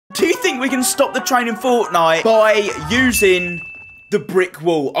Do you think we can stop the train in Fortnite by using the brick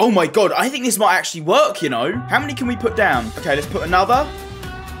wall? Oh my god, I think this might actually work, you know. How many can we put down? Okay, let's put another.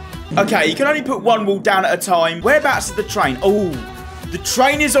 Okay, you can only put one wall down at a time. Whereabouts is the train? Oh, the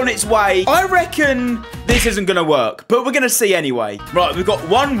train is on its way. I reckon this isn't going to work, but we're going to see anyway. Right, we've got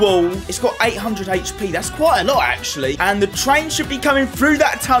one wall. It's got 800 HP. That's quite a lot, actually. And the train should be coming through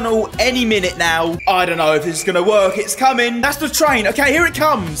that tunnel any minute now. I don't know if this is going to work. It's coming. That's the train. Okay, here it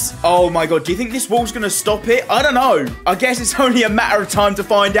comes. Oh, my God. Do you think this wall's going to stop it? I don't know. I guess it's only a matter of time to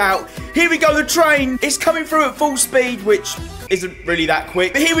find out. Here we go, the train. It's coming through at full speed, which isn't really that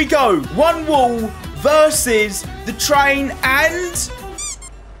quick. But here we go. One wall versus the train, and